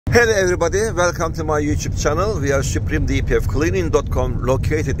Hello everybody, welcome to my YouTube channel. We are supremedpfcleaning.com,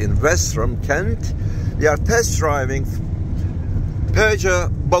 located in West from Kent. We are test driving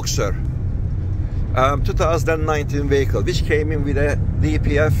Peugeot Boxer 2019 vehicle, which came in with a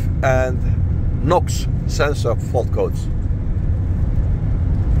DPF and NOx sensor fault codes.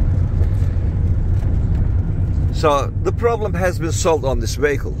 So the problem has been solved on this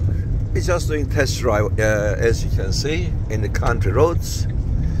vehicle. We're just doing test drive, as you can see, in the country roads.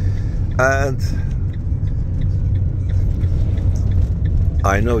 And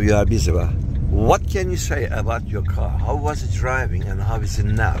I know you are busy, but what can you say about your car? How was it driving and how is it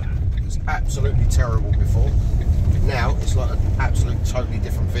now? It was absolutely terrible before. Now it's like an absolute totally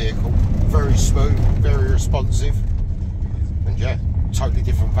different vehicle. Very smooth, very responsive, and yeah, totally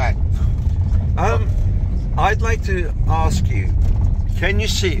different van. I'd like to ask you, can you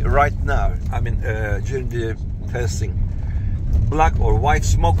see right now, I mean during the testing, black or white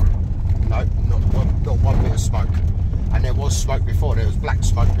smoke? No, not one bit of smoke. And there was smoke before, there was black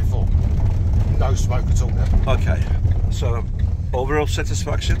smoke before. No smoke at all there. Okay, so overall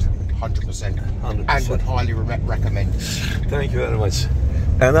satisfaction? 100%. 100%. And would highly recommend. Thank you very much.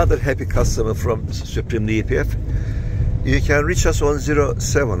 Another happy customer from Supreme DPF. You can reach us on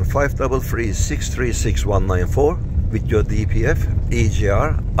 07533636194 with your DPF,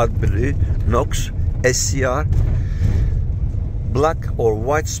 EGR, AdBlue, NOx, SCR, black or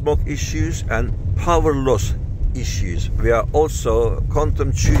white smoke issues and power loss issues. We are also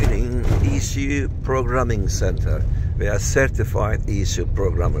quantum tuning ECU programming center. We are certified ECU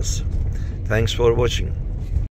programmers. Thanks for watching.